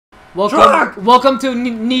Welcome to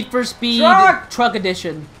Need for Speed Truck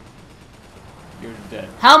Edition. You're dead.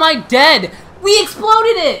 How am I dead? We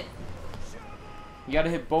exploded it! You gotta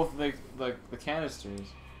hit both the canisters.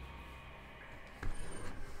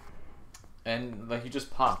 And, like, you just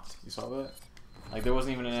popped. You saw that? Like, there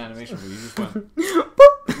wasn't even an animation, but you just went...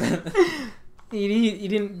 You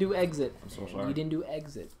didn't do exit. I'm so sorry. You didn't do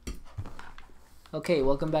exit. Okay,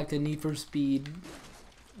 welcome back to Need for Speed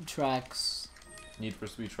Tracks. Need for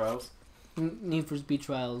Speed Trials? Need for Speed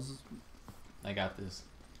Trials. I got this.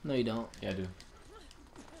 No, you don't. Yeah, I do.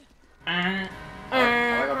 I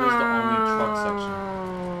like how there's the only truck section.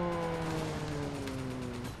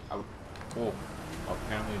 Oh,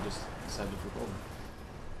 apparently I just decided to flip over.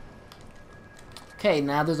 Okay,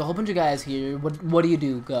 now there's a whole bunch of guys here. What do you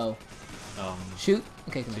do? Go. Shoot?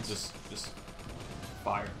 Okay, come on. Just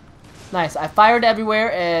fire. Nice. I fired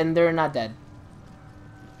everywhere and they're not dead.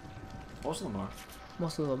 Most of them are.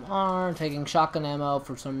 Most of them are taking shotgun ammo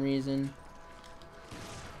for some reason.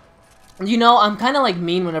 You know, I'm kind of like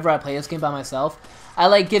mean whenever I play this game by myself. I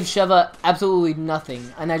like give Sheva absolutely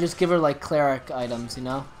nothing, and I just give her like cleric items, you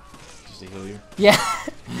know? Just to heal you? Yeah.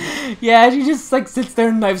 Yeah, she just like sits there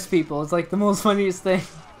and knifes people. It's like the most funniest thing.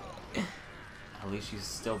 At least she's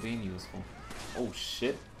still being useful. Oh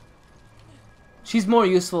shit. She's more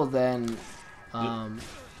useful than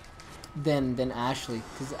Ashley,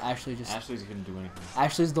 because Ashley's gonna do anything.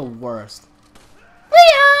 Ashley's the worst.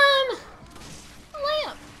 Leon!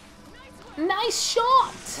 Nice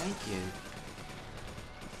shot! Thank you.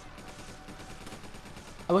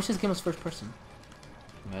 I wish this game was first person.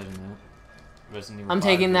 Imagine that. Resident Evil I'm 5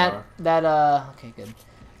 taking VR. okay, good.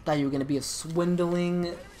 Thought you were gonna be a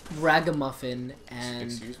swindling ragamuffin and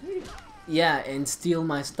Excuse me? yeah, and steal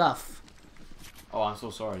my stuff. Oh, I'm so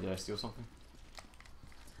sorry. Did I steal something?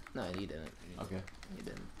 No, you didn't. Okay. You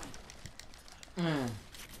didn't.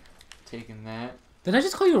 Taking that. Did I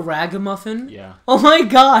just call you a ragamuffin? Yeah. Oh my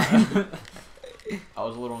god! I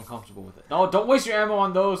was a little uncomfortable with it. No, don't waste your ammo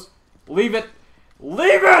on those. Leave it.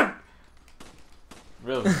 Leave it!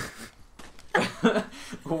 Really?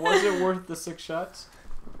 Was it worth the 6 shots?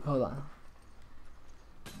 Hold on.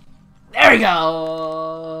 There we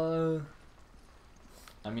go!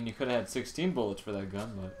 I mean, you could have had 16 bullets for that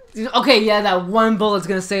gun, but... Okay, yeah, that one bullet's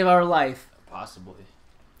gonna save our life. Possibly.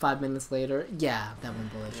 5 minutes later, yeah, that one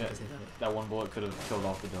bullet should Yeah, have saved it. that one bullet could have killed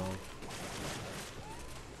off the dog.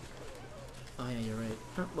 Oh yeah, you're right.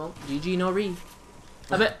 Oh, well, GG no re.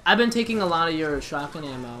 I've been taking a lot of your shotgun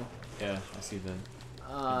ammo. Yeah, I see that.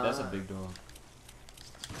 That's a big dog.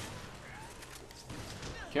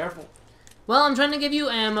 Careful. Well, I'm trying to give you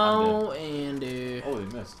ammo, and oh, they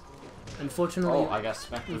missed. Unfortunately, oh, I got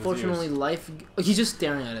smacked with unfortunately, life. He's just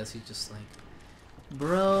staring at us. He's just like,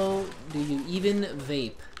 bro, do you even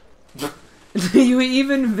vape? Do you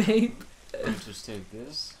even vape? Let me just take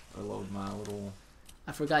this. Reload my little.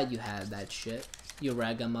 I forgot you had that shit. You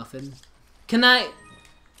ragamuffin. Can I?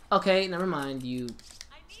 Okay, never mind. You.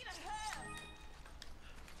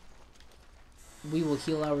 We will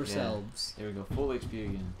heal ourselves. Yeah. There we go. Full HP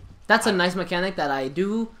again. That's a nice mechanic that I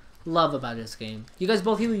do love about this game. You guys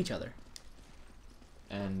both heal each other.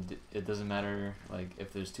 And it doesn't matter, like,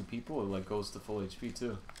 if there's 2 people, it, like, goes to full HP,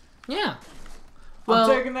 too. Yeah.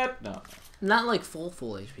 Well, I'm taking that. No. Not like full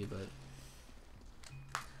HP, but...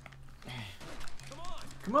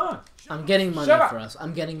 Come on. I'm getting money for us.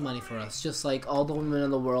 I'm getting money for us, just like all the women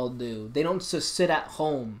in the world do. They don't just sit at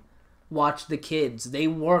home, watch the kids. They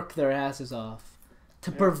work their asses off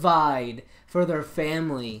to provide for their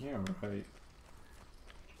family. Yeah, right.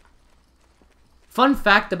 Fun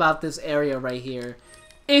fact about this area right here.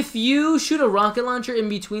 If you shoot a rocket launcher in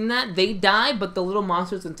between that, they die, but the little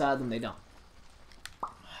monsters inside them, they don't.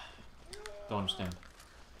 Don't understand.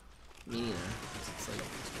 Me neither.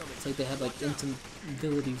 It's like they have like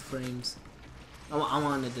invincibility frames. I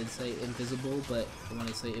wanted to say invisible, but I want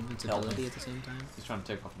to say invincibility at the same time. He's trying to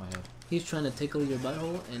take off my head. He's trying to tickle your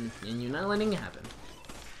butthole, and you're not letting it happen.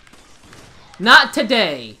 Not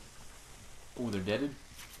today! Oh, they're deaded?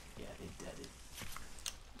 Yeah, they deaded.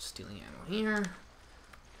 Stealing ammo here.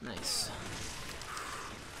 Nice.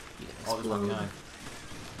 Oh, there's one behind.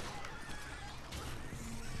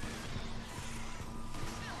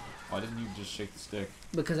 Why didn't you just shake the stick?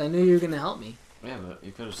 Because I knew you were gonna help me. Yeah, but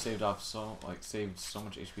you could have saved off saved so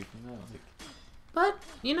much HP from that. Like... But,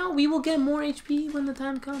 you know, we will get more HP when the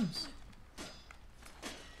time comes.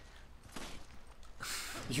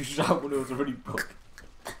 You shot when it was already broken.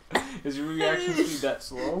 Is your reaction speed that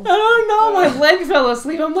slow? I don't know, my leg fell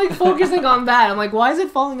asleep. I'm like focusing on that. I'm like, why is it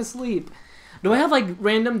falling asleep? Do I have like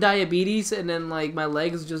random diabetes and then like my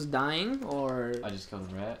legs just dying, or I just killed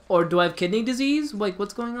a rat. or do I have kidney disease? Like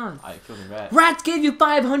what's going on? I killed a rat. Rats gave you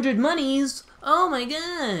 500 monies. Oh my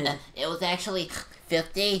god. It was actually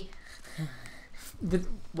 50.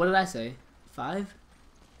 What did I say? 5?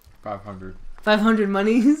 500. 500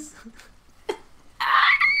 monies.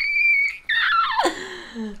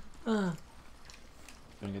 Gonna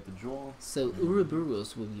get the jewel. So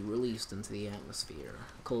Ouroboros will be released into the atmosphere.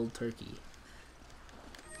 Cold turkey.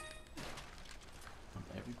 From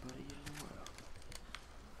everybody in the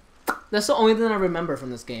world. That's the only thing I remember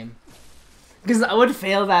from this game. Because I would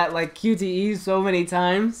fail that like QTE so many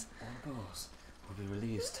times. Ouroboros will be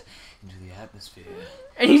released into the atmosphere.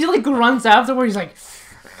 And he just like runs afterward. He's like,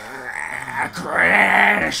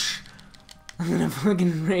 Crash! I'm gonna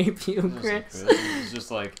fucking rape you, Chris. It's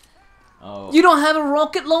just like, oh. You don't have a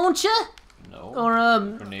rocket launcher? No. Or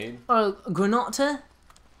grenade? Or a granata?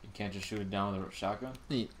 You can't just shoot it down with a shotgun?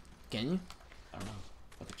 Can you? I don't know.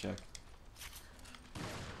 Have to check.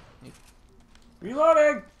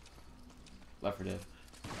 Reloading! Left 4 Dead.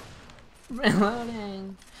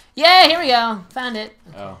 Reloading. Yeah, here we go. Found it.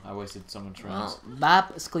 Okay. Oh, I wasted someone's rounds. Well,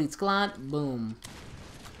 bop, skleet, sklat, boom.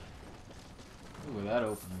 Look at that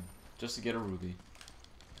opening. Just to get a ruby.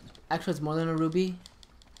 Actually, it's more than a ruby.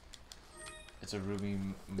 It's a ruby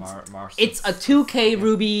It's a 2K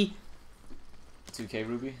ruby. 2K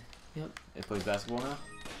ruby? Yep. It plays basketball now?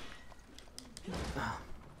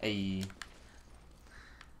 Hey.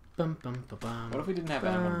 Bum, bum, ba, bum, What if we didn't have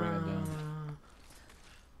ammo to bring it down?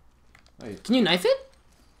 Wait, Can you knife it?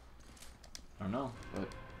 I don't know, but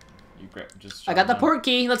you just. I got the port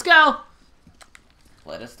key. Let's go.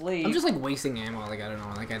 Let us leave. I'm just like wasting ammo. Like I don't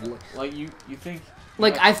know. Like you think.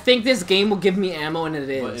 Like I think this game will give me ammo, and it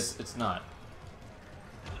is. But it's not.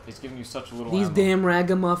 It's giving you such a little. These ammo. damn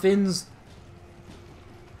ragamuffins.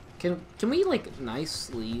 Can we like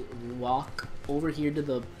nicely walk over here to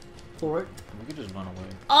the port? We could just run away.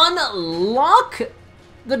 Unlock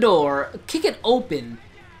the door. Kick it open.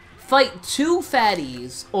 Fight 2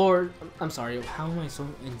 fatties, or I'm sorry, how am I so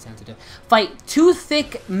insensitive? Fight 2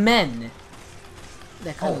 thick men.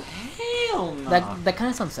 That kind of hell no. that kind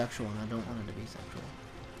of sounds sexual, and I don't want it to be sexual.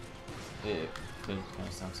 It kind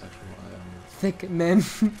of sounds sexual. Thick men.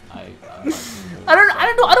 I don't know.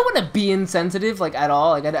 I don't want to be insensitive like at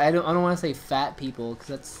all. Like I don't want to say fat people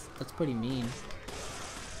because that's pretty mean.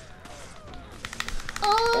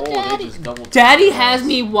 Oh, Daddy! They just double Daddy has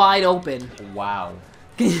me wide open. Wow.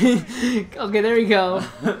 Okay, there we go.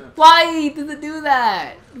 Why did it do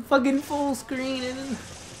that? Fucking full screen and.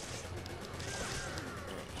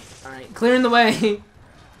 All right, clearing the way.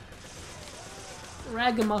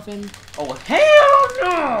 Ragamuffin. Oh hell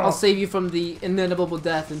no! I'll save you from the inevitable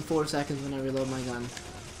death in 4 seconds when I reload my gun.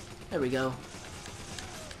 There we go.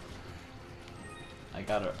 I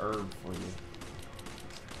got an herb for you.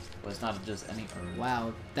 But it's not just any herb.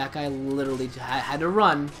 Wow, that guy literally had to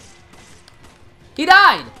run. He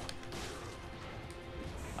died!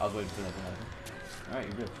 I was waiting for that to happen. Alright,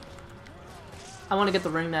 you're good. I want to get the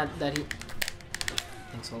ring that he...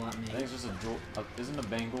 Thanks a lot, I think man. it's just a jewel. Isn't a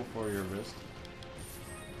bangle for your wrist?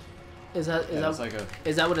 Is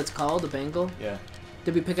that what it's called? A bangle? Yeah.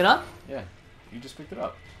 Did we pick it up? Yeah. You just picked it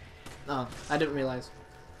up. Oh, I didn't realize.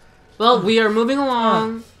 Well, we are moving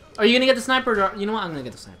along. Are you gonna get the sniper? Or, you know what? I'm gonna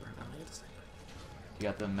get the sniper. You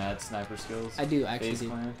got the mad sniper skills? I do, actually. FaZe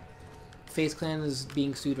Clan? FaZe Clan is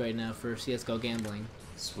being sued right now for CSGO gambling.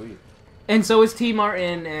 Sweet. And so is T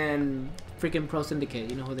Martin and freaking Pro Syndicate.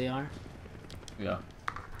 You know who they are? Yeah.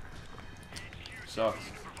 Sucks.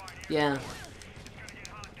 Yeah.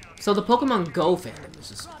 So the Pokemon Go fandom is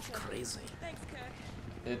just crazy.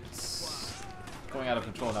 It's going out of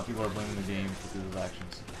control now. People are blaming the game for those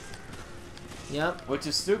actions. Yep. Which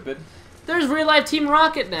is stupid. There's real life Team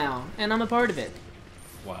Rocket now, and I'm a part of it.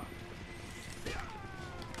 Wow.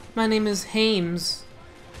 My name is Hames.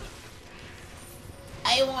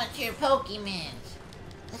 I want your Pokemon.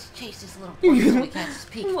 Let's chase this little boy so we catch his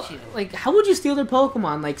Pikachu. Like, how would you steal their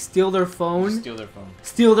Pokemon? Like, steal their phone? Just steal their phone.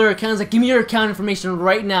 Steal their accounts? Like, give me your account information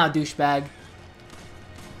right now, douchebag.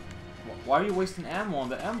 Why are you wasting ammo on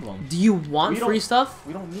the emblem? Do you want free stuff?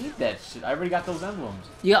 We don't need that shit. I already got those emblems.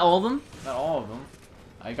 You got all of them? Not all of them.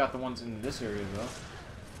 I got the ones in this area, though.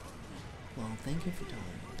 Well, thank you for telling me.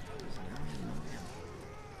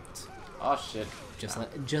 Oh, shit.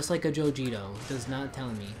 Just like a Jojito does not tell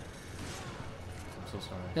me. I'm so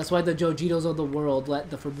sorry. That's why the Jojitos of the world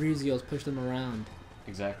let the Fabrizios push them around.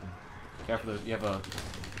 Exactly. Careful, you have a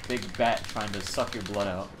big bat trying to suck your blood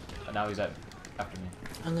out. And now he's after me.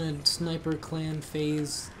 I'm gonna Sniper Clan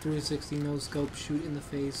phase 360 no scope shoot in the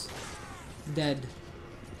face. Dead.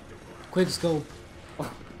 Quick scope.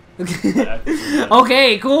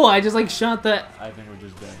 Okay, cool. I just like shot the. I think we're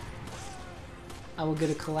just dead. I will get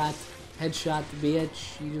a collat headshot,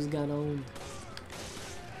 bitch. You just got owned.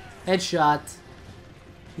 Headshot.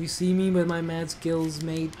 You see me with my mad skills,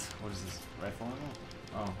 mate. What is this? Rifle ammo?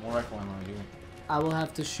 Oh, more rifle ammo right here. I will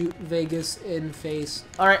have to shoot Vegas in face.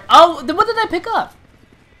 All right. Oh, what did I pick up?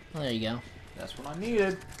 Oh, there you go. That's what I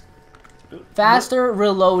needed. Faster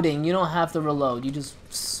reloading. You don't have to reload. You just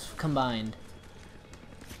combined.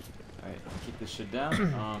 Alright, I'll keep this shit down.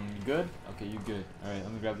 You good? Okay, you good. Alright,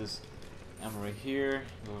 let me grab this ammo right here.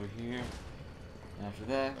 Go over here. And after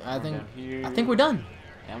that, down here. I think we're done.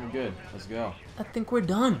 Yeah, we're good. Let's go. I think we're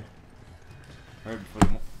done. Right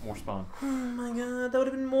before more spawn. Oh my god, that would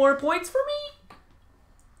have been more points for me.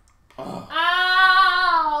 Oh.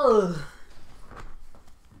 Ow!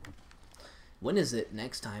 When is it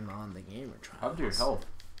next time on the Gamer Trials? How's your health?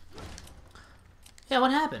 Yeah,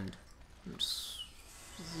 what happened?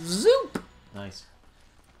 Zoop! Nice.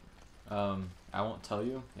 I won't tell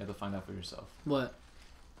you. You have to find out for yourself. What?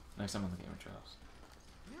 Next time on the Gamer Trials.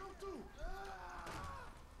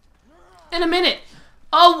 In a minute.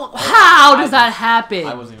 Oh, how does that happen?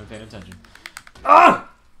 I wasn't even paying attention. Ah!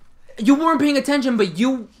 You weren't paying attention, but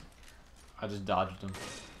you. I just dodged him.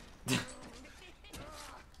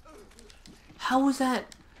 How was that?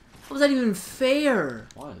 How was that even fair?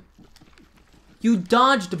 What? You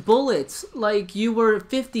dodged bullets like you were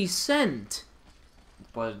 50 Cent.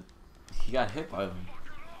 But he got hit by them.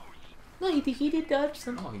 No, he did dodge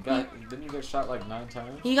some. Oh, didn't you get shot like 9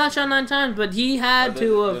 times? He got shot 9 times, but he had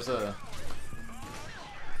to. There's a.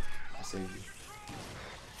 I saved you.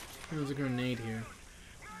 There's a grenade here.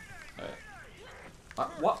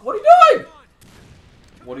 Alright. What are you doing?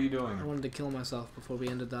 What are you doing? I wanted to kill myself before we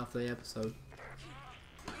ended off the episode.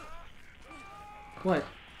 What?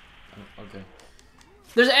 Okay.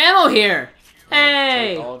 There's ammo here!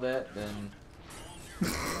 Hey! Take all that, then.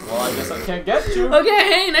 Well, I guess I can't get you.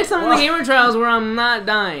 Okay, next time on the Gamer Trials where I'm not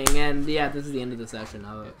dying. And yeah, this is the end of the session.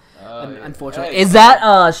 Unfortunately. Hey. Is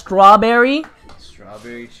that strawberry?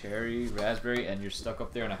 Strawberry, cherry, raspberry, and you're stuck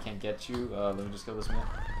up there and I can't get you. Let me just kill this man.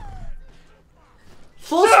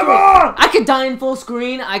 Full screen. I could die in full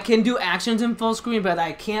screen. I can do actions in full screen, but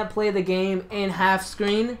I can't play the game in half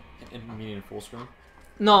screen. In full screen?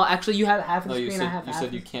 No, actually, you have half the No, screen. I have you half.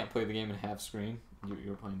 said you can't play the game in half screen.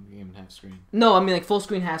 You were playing the game in half screen. No, I mean like full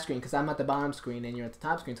screen, half screen, because I'm at the bottom screen and you're at the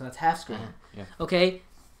top screen, so that's half screen. Yeah. Okay.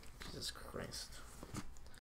 Jesus Christ.